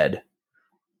himself dead,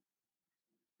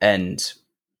 and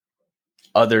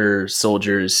other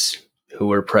soldiers who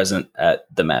were present at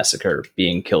the massacre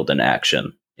being killed in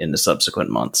action in the subsequent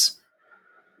months,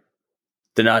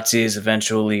 the Nazis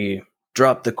eventually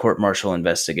dropped the court-martial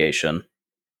investigation.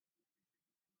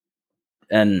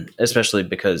 And especially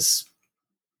because,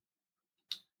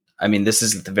 I mean, this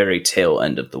is at the very tail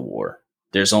end of the war.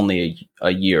 There's only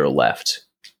a year left.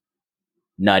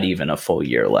 Not even a full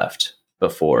year left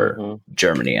before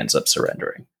Germany ends up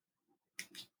surrendering.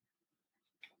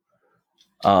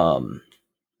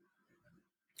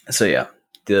 So yeah,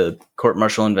 the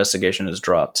court-martial investigation is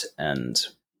dropped, and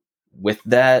with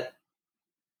that,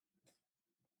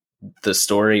 the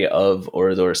story of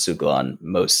Oradour-sur-Glane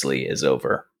mostly is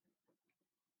over.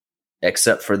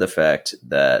 Except for the fact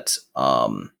that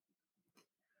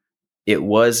it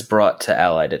was brought to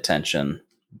Allied attention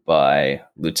by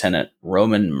Lieutenant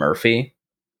Roman Murphy,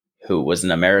 who was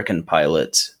an American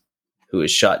pilot who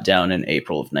was shot down in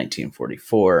April of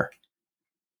 1944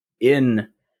 in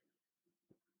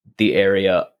the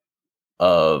area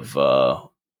of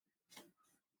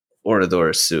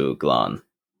Oradour-sur-Glane.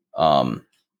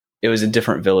 It was a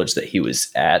different village that he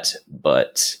was at,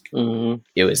 but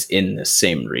it was in the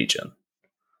same region.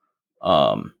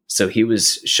 So he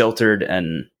was sheltered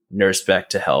and nursed back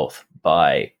to health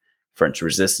by French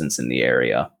resistance in the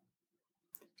area.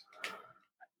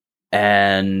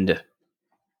 And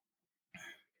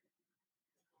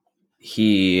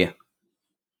he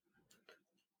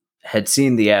had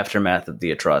seen the aftermath of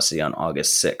the atrocity on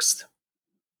August 6th.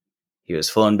 He was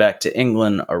flown back to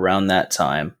England around that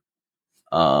time,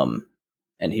 and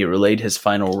he relayed his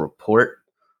final report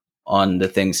on the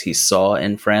things he saw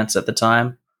in France at the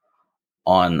time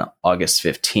on August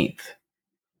 15th.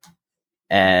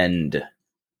 And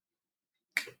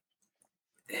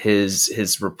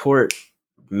his report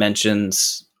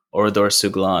mentions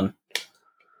Oradour-sur-Glane,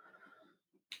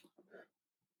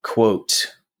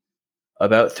 quote,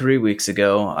 "About 3 weeks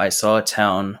ago, I saw a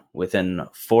town within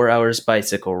 4 hours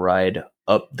bicycle ride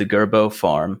up the Gerbeau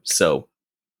farm." So,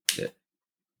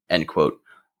 end quote,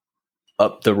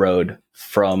 up the road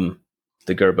from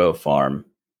the Gerbeau farm.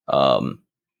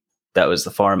 That was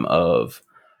the farm of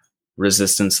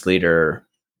resistance leader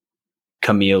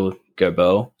Camille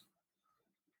Gerbeau.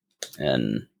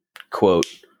 And, quote,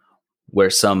 "where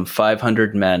some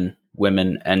 500 men,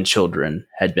 women, and children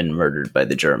had been murdered by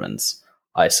the Germans.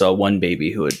 I saw one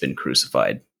baby who had been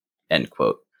crucified," end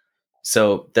quote.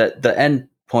 So that the end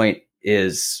point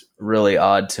is really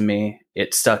odd to me.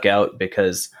 It stuck out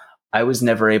because I was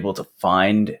never able to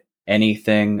find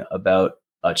anything about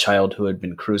a child who had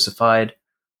been crucified.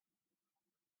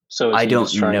 So is he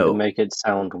just trying to make it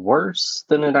sound worse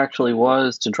than it actually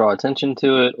was to draw attention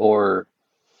to it, or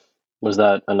was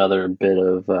that another bit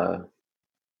of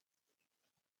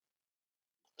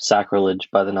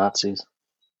sacrilege by the Nazis?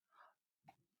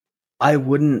 I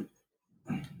wouldn't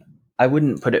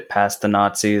put it past the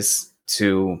Nazis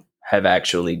to have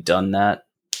actually done that,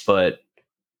 but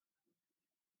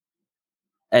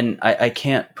and I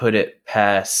can't put it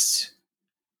past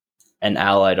an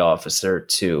Allied officer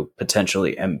to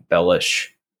potentially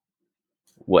embellish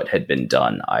what had been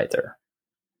done either.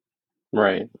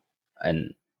 Right.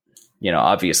 And,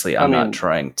 obviously I'm not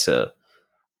trying to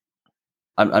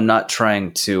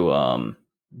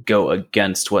go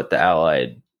against what the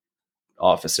Allied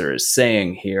officer is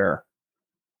saying here.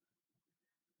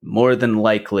 More than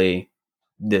likely,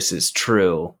 this is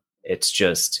true. It's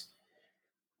just,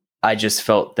 I just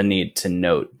felt the need to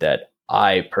note that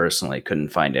I personally couldn't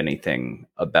find anything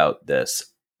about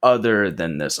this other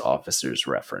than this officer's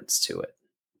reference to it.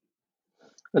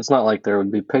 It's not like there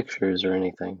would be pictures or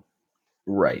anything.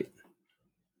 Right.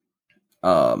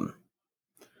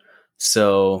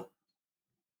 So,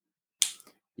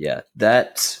 yeah,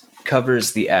 that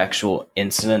covers the actual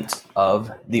incident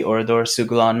of the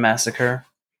Oradour-sur-Glane massacre.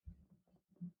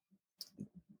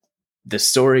 The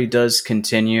story does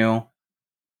continue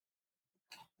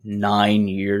 9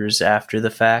 years after the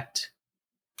fact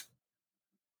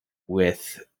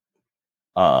with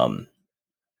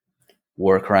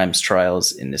war crimes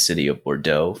trials in the city of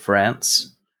Bordeaux,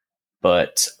 France.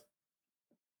 But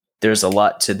there's a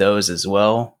lot to those as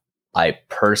well. I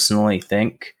personally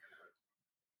think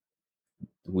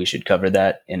we should cover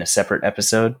that in a separate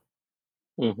episode.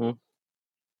 Mm-hmm.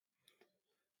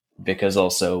 Because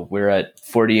also we're at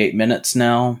 48 minutes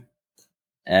now,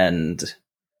 and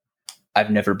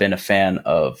I've never been a fan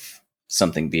of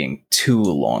something being too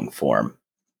long form.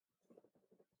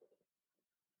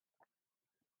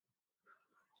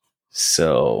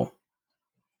 So,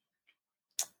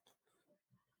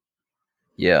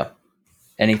 yeah.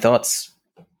 Any thoughts?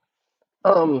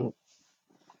 The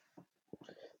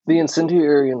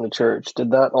incendiary in the church,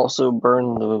 did that also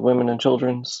burn the women and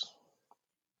children's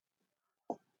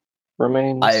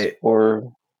remains?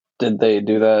 Or did they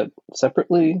do that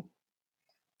separately?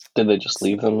 Did they just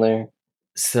leave them there?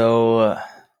 So,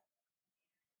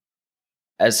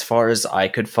 as far as I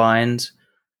could find,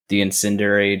 the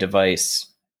incendiary device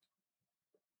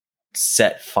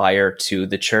set fire to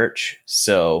the church.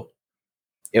 So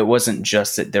it wasn't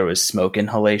just that there was smoke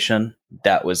inhalation.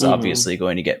 That was obviously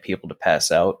going to get people to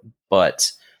pass out,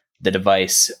 but the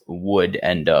device would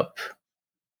end up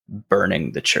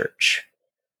burning the church.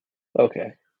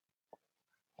 Okay.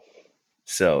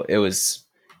 So it was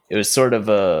sort of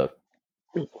a...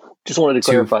 Just wanted to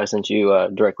clarify, since you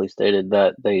directly stated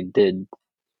that they did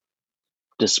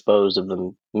dispose of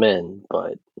the men,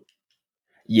 but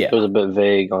yeah, it was a bit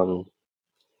vague on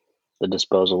the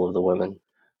disposal of the women.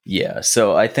 Yeah,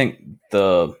 so I think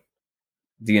the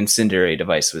incendiary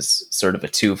device was sort of a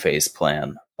two-phase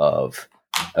plan of,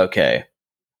 okay,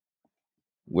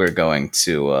 we're going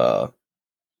to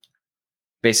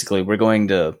basically we're going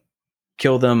to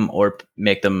kill them or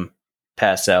make them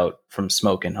pass out from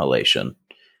smoke inhalation,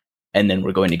 and then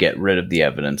we're going to get rid of the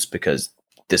evidence because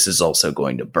this is also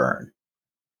going to burn.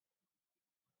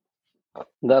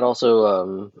 That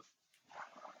also,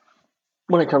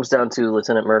 when it comes down to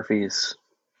Lieutenant Murphy's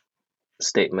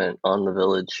statement on the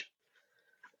village,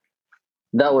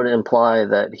 that would imply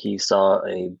that he saw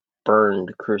a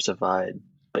burned, crucified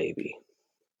baby.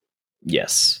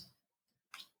 Yes.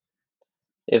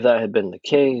 if that had been the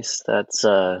case, that's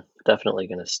definitely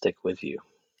going to stick with you.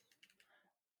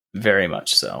 Very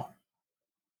much so.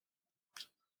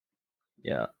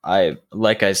 Yeah,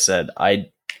 like I said,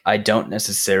 I don't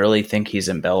necessarily think he's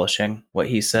embellishing what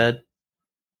he said.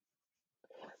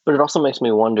 But it also makes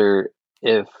me wonder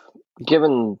if,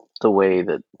 given the way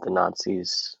that the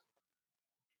Nazis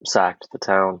sacked the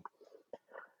town,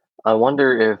 I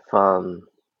wonder if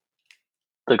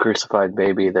the crucified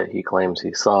baby that he claims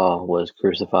he saw was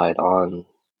crucified on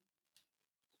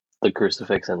the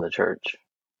crucifix in the church.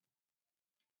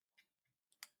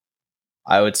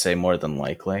 I would say more than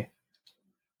likely.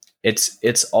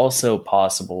 It's also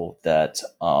possible that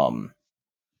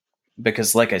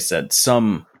because like I said,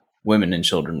 some women and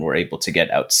children were able to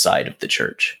get outside of the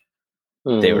church.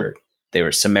 Mm-hmm. They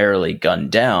were summarily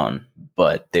gunned down,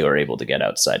 but they were able to get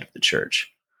outside of the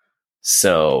church.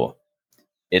 So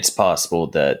it's possible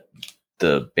that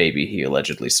the baby he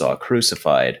allegedly saw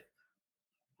crucified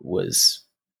was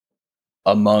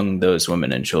among those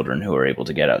women and children who were able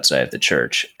to get outside of the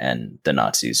church, and the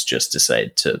Nazis just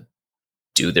decided to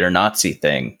do their Nazi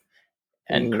thing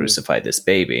and crucify this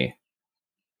baby,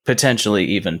 potentially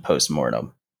even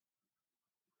post-mortem.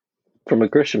 From a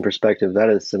Christian perspective, that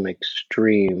is some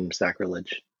extreme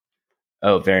sacrilege.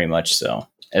 Oh, very much so.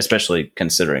 Especially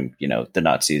considering, the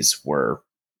Nazis were,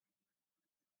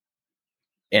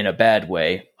 in a bad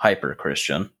way,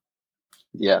 hyper-Christian.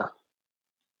 Yeah.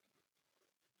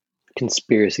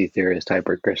 Conspiracy theorist,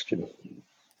 hyper-Christian.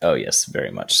 Oh, yes,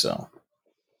 very much so.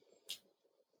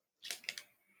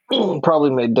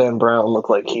 Probably made Dan Brown look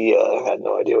like he had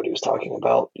no idea what he was talking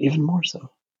about, even more so.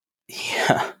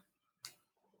 Yeah.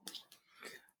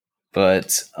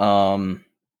 But, yeah.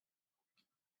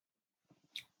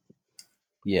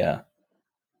 Yeah,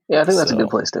 I think that's a good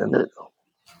place to end it.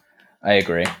 I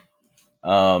agree.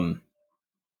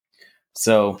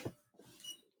 So,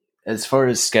 as far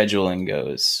as scheduling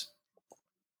goes,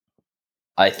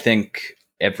 I think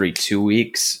every 2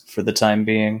 weeks for the time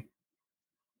being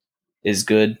is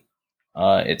good.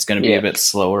 It's going to be a bit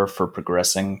slower for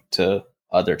progressing to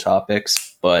other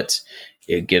topics, but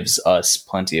it gives us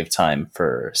plenty of time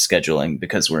for scheduling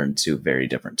because we're in two very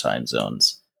different time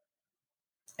zones.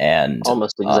 And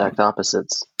almost exact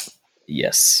opposites.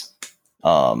 Yes.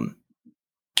 And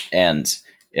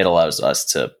it allows us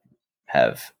to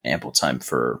have ample time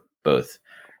for both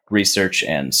research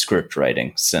and script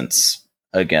writing since,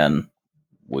 again,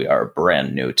 we are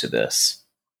brand new to this.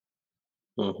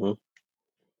 Mm-hmm.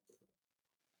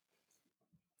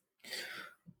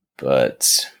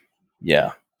 But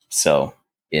yeah, so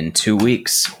in 2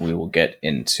 weeks, we will get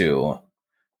into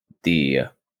the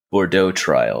Bordeaux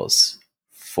trials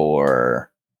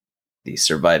for the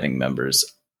surviving members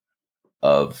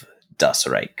of Das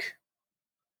Reich.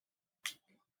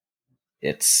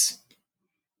 It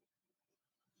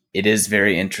is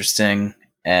very interesting,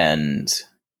 and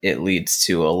it leads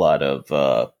to a lot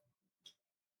of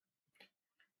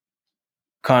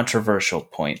controversial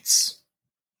points.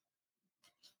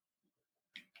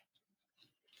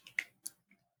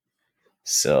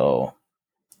 So,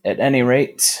 at any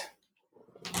rate,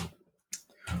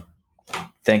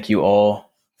 thank you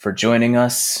all for joining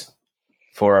us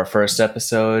for our first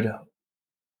episode.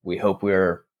 We hope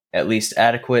we're at least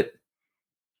adequate.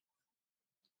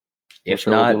 If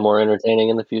sure not, we'll be more entertaining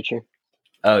in the future.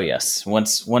 Oh yes,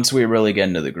 once we really get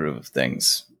into the groove of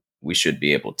things, we should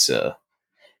be able to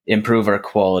improve our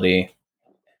quality,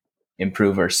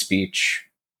 improve our speech,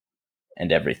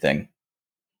 and everything.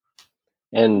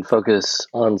 And focus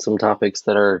on some topics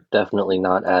that are definitely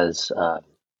not as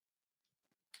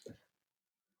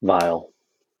vile.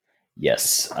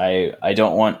 Yes, I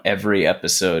don't want every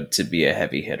episode to be a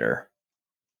heavy hitter.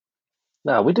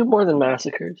 No, we do more than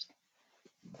massacres.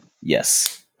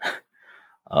 Yes.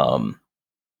 And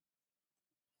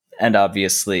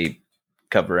obviously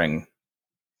covering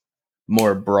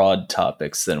more broad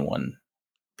topics than one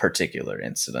particular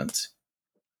incident.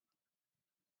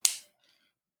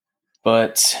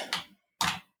 But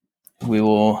we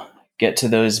will get to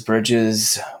those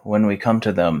bridges when we come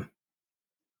to them.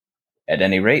 At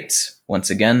any rate,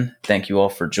 once again, thank you all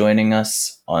for joining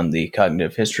us on the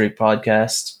Cognitive History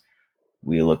Podcast.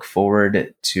 We look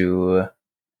forward to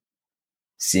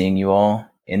seeing you all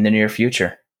in the near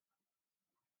future.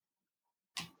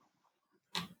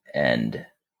 And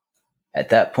at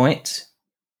that point,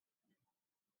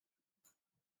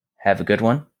 have a good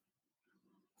one.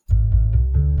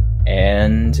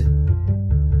 And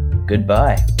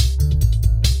goodbye.